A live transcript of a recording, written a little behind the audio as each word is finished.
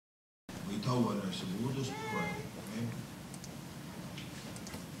told her, I said, we'll just pray. Amen.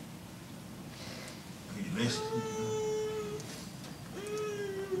 Are you listening?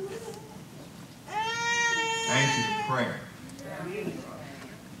 Answer to prayer.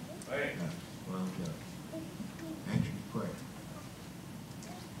 Answer to prayer.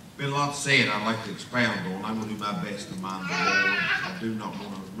 Been a lot said I'd like to expound on. I'm going to do my best to mind the Lord. I do not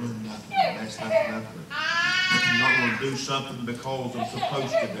want to run nothing, mess nothing up. I'm not going to do something because I'm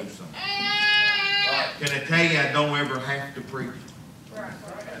supposed to do something. Can I tell you I don't ever have to preach? Can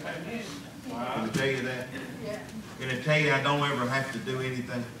I tell you that? Can I tell you I don't ever have to do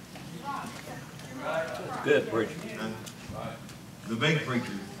anything? Good preacher. The big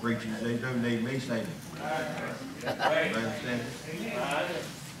preachers, they don't need me saying it. You understand?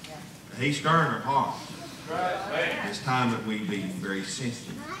 He's stirring our hearts. It's time that we be very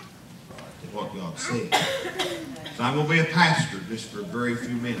sensitive to what God said. So I'm going to be a pastor just for a very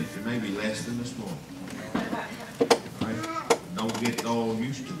few minutes, or maybe less than this morning. All right? Don't get all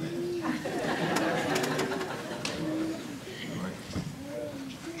used to that. All right?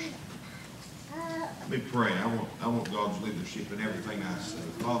 Let me pray. I want God's leadership in everything I say.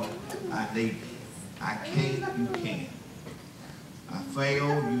 Father, I need it. I can't, you can. I fail,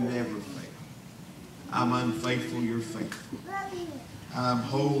 you never fail. I'm unfaithful, you're faithful. I'm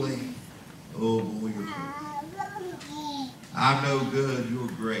holy, oh boy, you're holy. I'm no good, you're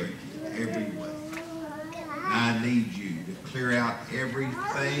great every way. I need you to clear out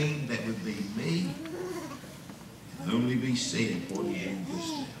everything that would be me and only be said what you just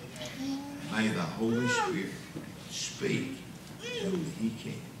said. May the Holy Spirit speak as only he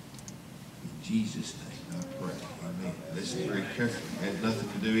can. In Jesus' name I pray. Amen. Listen very carefully. It has nothing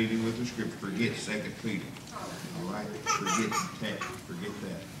to do even with the scripture. Forget 2 Peter. All right? Forget the text. Forget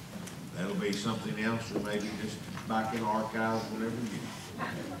that. That'll be something else, or maybe just back in archives, whatever you do.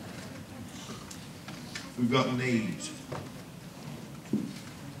 We've got needs.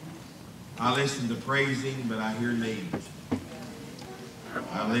 I listen to praising, but I hear needs.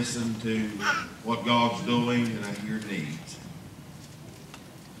 I listen to what God's doing, and I hear needs.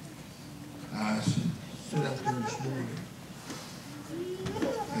 I stood up there this morning,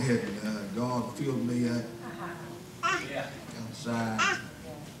 and God filled me up outside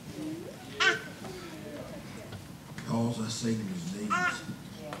because I seen his needs.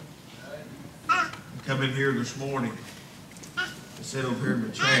 I come in here this morning, I sat over here in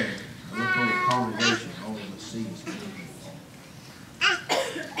my chair, I looked over the congregation, all I see is needs.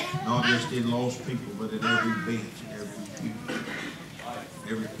 Not just in lost people, but in every bench, in every pew,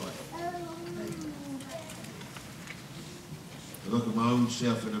 every place. I look at my own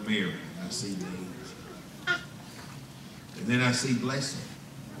self in the mirror, and I see needs. And then I see blessing.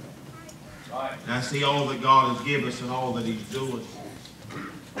 And I see all that God has given us and all that he's doing.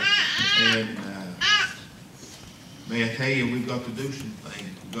 And may I tell you, we've got to do some things.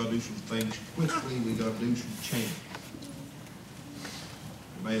 We've got to do some things quickly. We've got to do some change.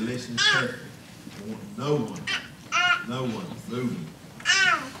 May listen carefully. I want no one moving.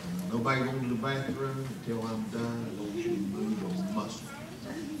 Nobody going to the bathroom until I'm done. I don't want you to move a muscle.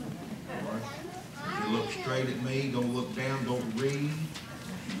 All right? If you look straight at me, don't look down, don't read.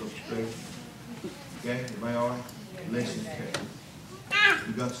 If you look straight. Okay? Everybody all right? Listen carefully.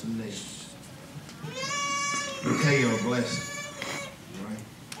 You got some needs. Let me tell you a blessing.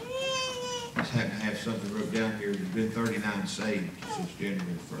 I just happen to have something wrote down here. There's been 39 saved since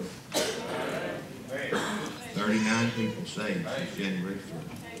January 1st. 39 people saved since January 1st.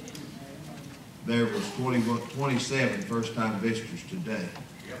 There was 27 first-time visitors today.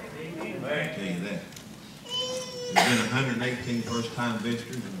 I'll tell you that. There's been 118 first-time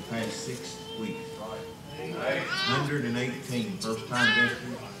visitors in the past 6 weeks. 118 first-time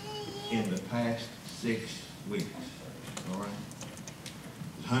visitors in the past 6 weeks. All right?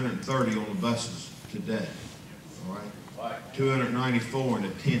 130 on the buses today. All right? 294 in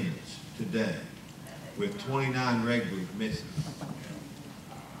attendance today, with 29 regulars missing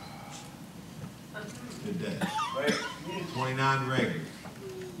today. 29 regulars.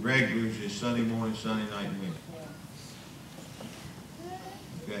 Regulars is Sunday morning, Sunday night, and Wednesday.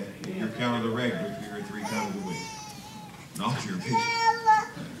 Okay? If you're counting the regulars, you're here 3 times a week. Not your business.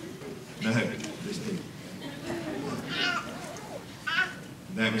 No, just people.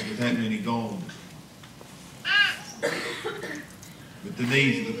 That was with that many gone. But the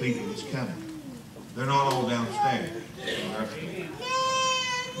needs of the people that's coming, they're not all downstairs.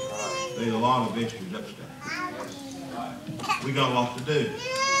 There's a lot of visitors upstairs. We got a lot to do.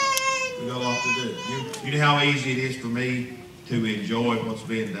 We got a lot to do. You know how easy it is for me to enjoy what's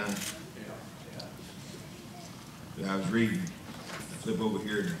being done? I was reading Flip over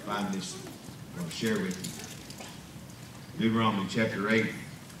here and find this. I'm going to share with you. Deuteronomy chapter 8. It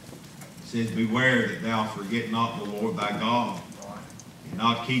says, beware that thou forget not the Lord thy God, and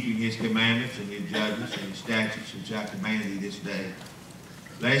not keeping his commandments and his judgments and his statutes which I command thee this day.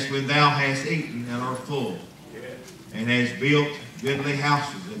 Lest when thou hast eaten and art full, and hast built goodly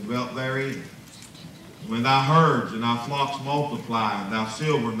houses and dwelt therein, when thy herds and thy flocks multiply, and thy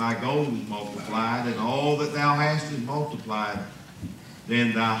silver and thy gold is multiplied, and all that thou hast is multiplied,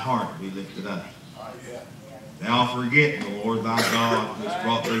 then thy heart be lifted up. Thou forget the Lord thy God, which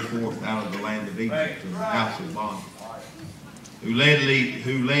brought thee forth out of the land of Egypt from the house of bondage, who led thee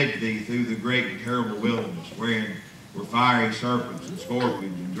through the great and terrible wilderness, wherein were fiery serpents and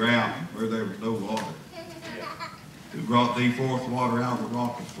scorpions and drought, and where there was no water, who brought thee forth water out of the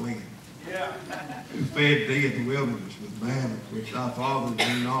rock of flint, who fed thee in the wilderness with manna, which thy fathers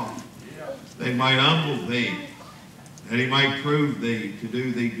knew not, they might humble thee, that he might prove thee to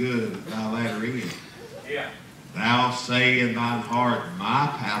do thee good at thy latter end. Thou say in thine heart, my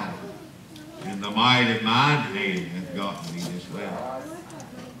power and the might of mine hand hath gotten me this well.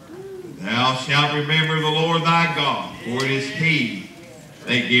 Thou shalt remember the Lord thy God, for it is he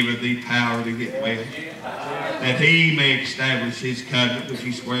that giveth thee power to get well, that he may establish his covenant which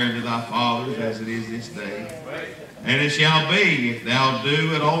he sware unto thy fathers, as it is this day. And it shall be, if thou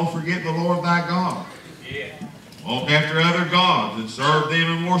do at all forget the Lord thy God, walk after other gods, and serve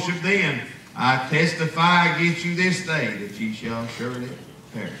them and worship them, I testify against you this day that ye shall surely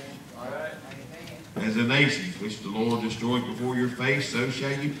perish. As the nations which the Lord destroyed before your face, so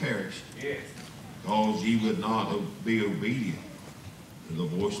shall you perish, because ye would not be obedient to the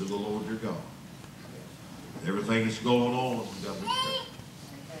voice of the Lord your God. Everything that's going on, you've got to be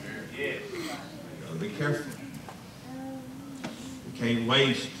careful. You've got to be careful. You can't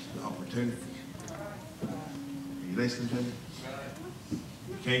waste the opportunity. Are you listening to me?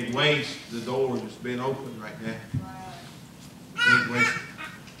 You can't waste the door that's been open right now. You can't waste it.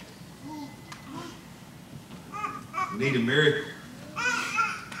 We need a miracle.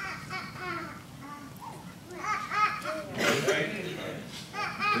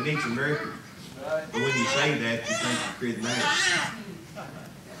 We need some miracles. But when you say that, you think you're charismatic.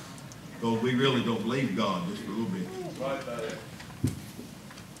 Because we really don't believe God just for a little bit.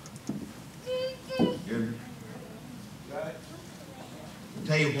 Get me? I'll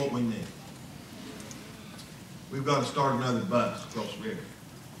tell you what we need. We've got to start another bus across the river.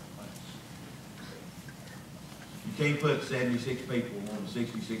 You can't put 76 people on a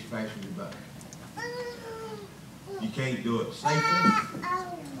 66 passenger bus. You can't do it safely.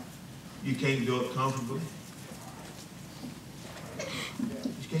 You can't do it comfortably. You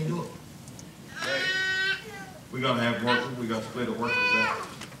just can't do it. We got to have workers. We got to split our workers up.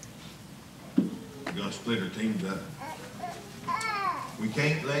 We got to split our teams up. We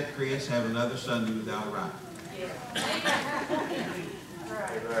can't let Chris have another Sunday without a ride.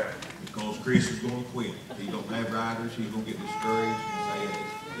 Because Chris is going to quit. If he don't have riders, he's going to get discouraged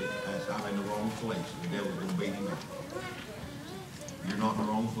and say, I'm in the wrong place. The devil's going to beat him up. You're not in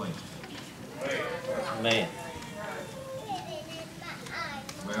the wrong place. Man.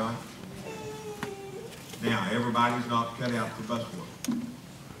 Well, now everybody's not cut out for bus work.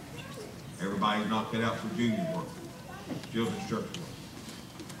 Everybody's not cut out for junior work, children's church work.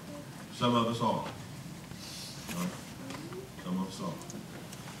 Some of us are. Some of us are.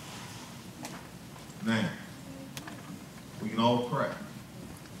 Now, we can all pray.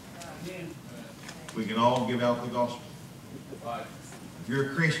 We can all give out the gospel. If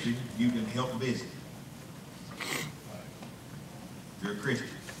you're a Christian, you can help visit. If you're a Christian.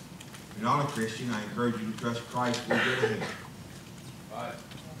 If you're not a Christian, I encourage you to trust Christ for good ahead.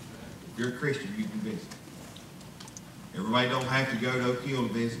 If you're a Christian, you can visit. Everybody don't have to go to Oak Hill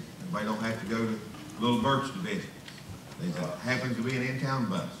to visit. Everybody don't have to go to Little Birch to visit. There happens to be an in-town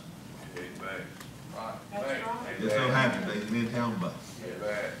bus. Just so happens there's an in-town bus.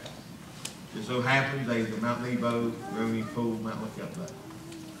 Just so happens there's a Mount Nebo, Rooney Pool, Mount Lookout bus.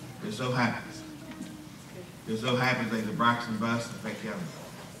 Just so happens. Just so happens there's a Braxton bus and a Peck County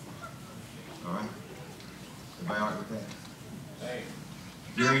bus. All right? Everybody all right with that?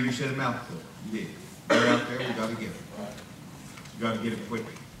 Jerry, you said a mouthful. You did. They're out there, we got to get them. You got to get them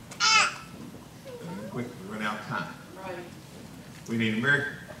quickly. Quickly, we run out of time. We need a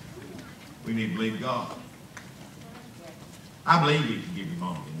miracle. We need to believe God. I believe He can give you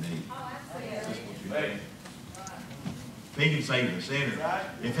money in need. That's what you do. If He can save a sinner,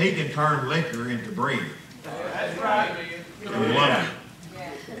 if He can turn liquor into bread, and blood,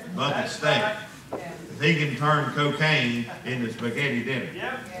 bucket steak, if He can turn cocaine into spaghetti dinner,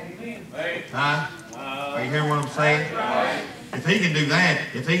 huh? Are you hearing what I'm saying? If he can do that,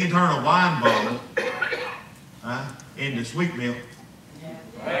 if he can turn a wine bottle into sweet milk,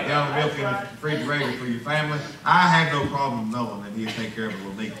 gallon of milk in the refrigerator for your family, I have no problem knowing that he'll take care of a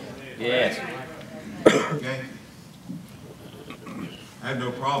little need. Yes. Okay? I have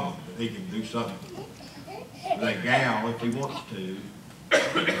no problem that he can do something for that gal if he wants to,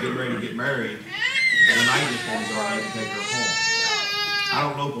 get ready to get married, and the night just wants to go ahead and take her home. I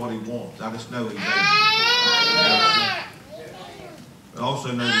don't know what he wants. I just know he's able. I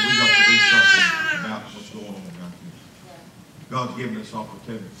also know that we got to do something about what's going on around here. God's given us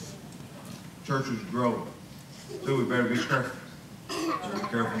opportunity. Church is growing. So we better be careful. Better be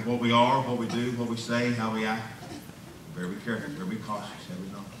careful of what we are, what we do, what we say, how we act. We better be careful. We better be cautious, have we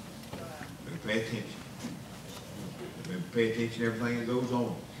not? Better pay attention. Better pay attention to everything that goes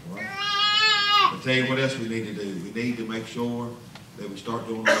on. Right? I'll tell you what else we need to do. We need to make sure that we start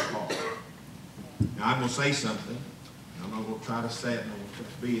doing our part. Now I'm going to say something. I'm not going to try to say it. I'm going to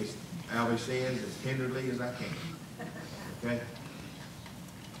be, as Albie says, as tenderly as I can. Okay?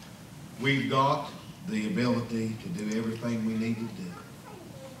 We've got the ability to do everything we need to do.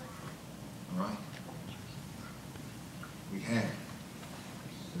 All right? We have it.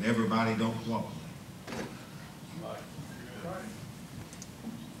 But everybody don't cooperate.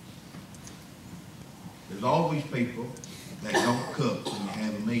 There's always people that don't cook when you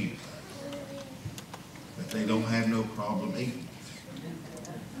have a meal. But they don't have no problem eating.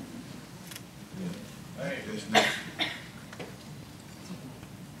 Yeah. Just not.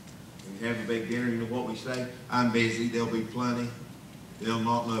 We have a big dinner, you know what we say? I'm busy, there'll be plenty. They'll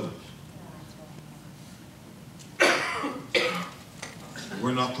not notice.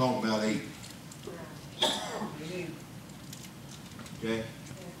 We're not talking about eating. Okay?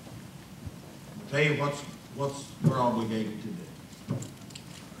 I'll tell you what's we're obligated to do. All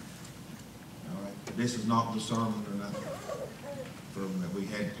right? This is not the sermon or nothing that we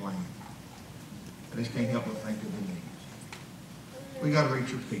had planned. I just can't help but think of the needs. We got to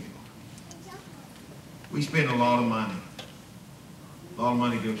reach our people. We spend a lot of money. A lot of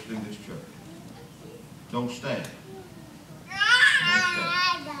money goes through this church. Don't stay. Don't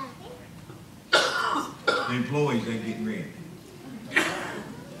stay. The employees ain't getting ready. Can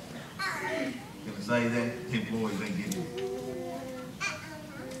I say that? The employees ain't getting ready.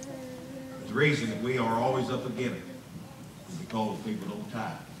 The reason that we are always up against it is because people don't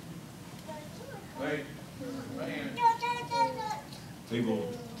tithe. People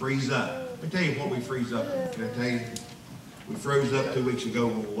freeze up. Let me tell you what we freeze up on. Can I tell you? We froze up 2 weeks ago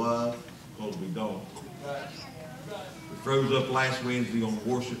on love because we don't. We froze up last Wednesday on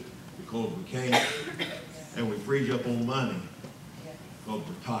worship because we can't. And we freeze up on money because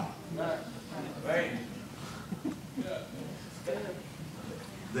we're tight.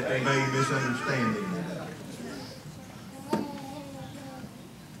 That may be misunderstanding.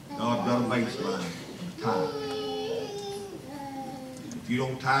 God's got a baseline of tithe. If you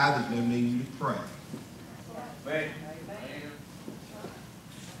don't tithe, there's no need you to pray.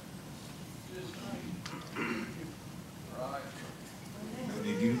 No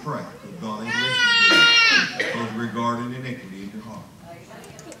need you to pray because God ain't listening to you. Because regarding iniquity in your heart.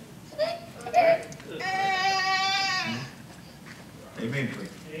 Amen,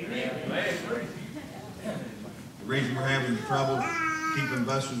 preacher. The reason we're having trouble keeping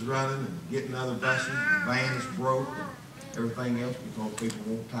buses running and getting other buses, the van is broke, and everything else because people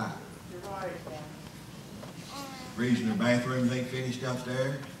won't tithe. The reason the bathrooms ain't finished up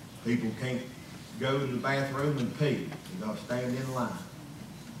there, people can't go to the bathroom and pee. You got to stand in line.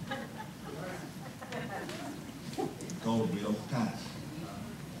 Because we don't tithe.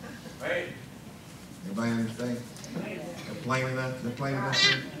 Everybody understand? They're plain enough? They're plain enough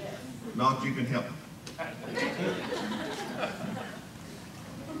here? Not you can help them.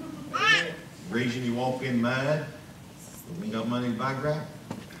 The reason you walk in mud, we ain't got money to buy gravel.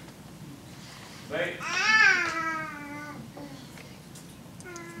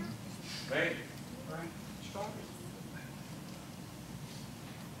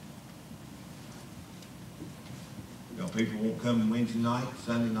 You got people won't come Wednesday night,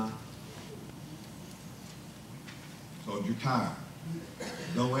 Sunday night. So you're tired.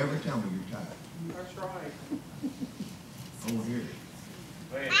 Don't ever tell me you're tired. That's right. I won't hear it.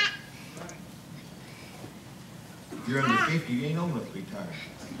 If you're under 50, you ain't old enough to be tired.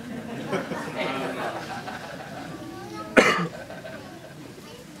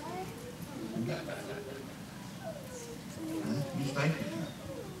 You think you're tired.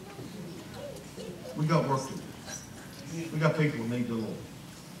 We got work to do. We got people who need the Lord.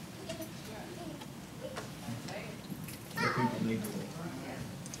 We got people who need the Lord.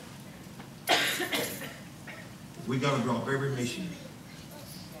 If We got to drop every missionary.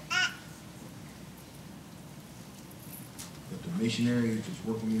 But the missionary that's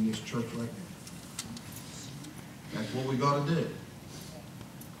working in this church right now, that's what we got to do.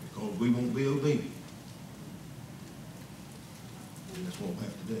 Because we won't be obedient. And that's what we'll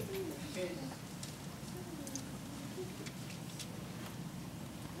have to do.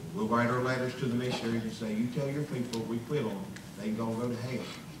 We'll write our letters to the missionaries and say, you tell your people we quit on them, they ain't gonna go to hell.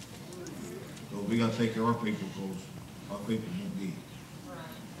 So we gotta take care of our people because our people won't be.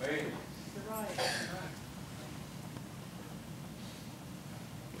 Right.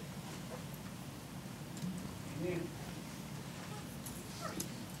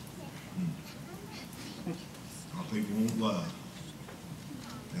 Our people won't love.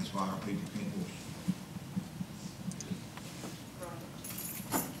 That's why our people can't worship.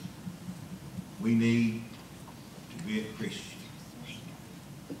 We need to be a Christian.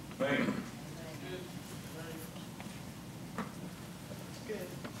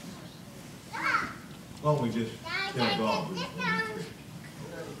 Why don't we just tell God we want to be Christian?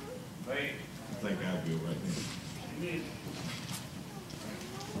 I think I'll be right now.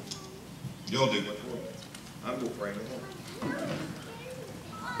 Y'all do what you want. I'm going to pray.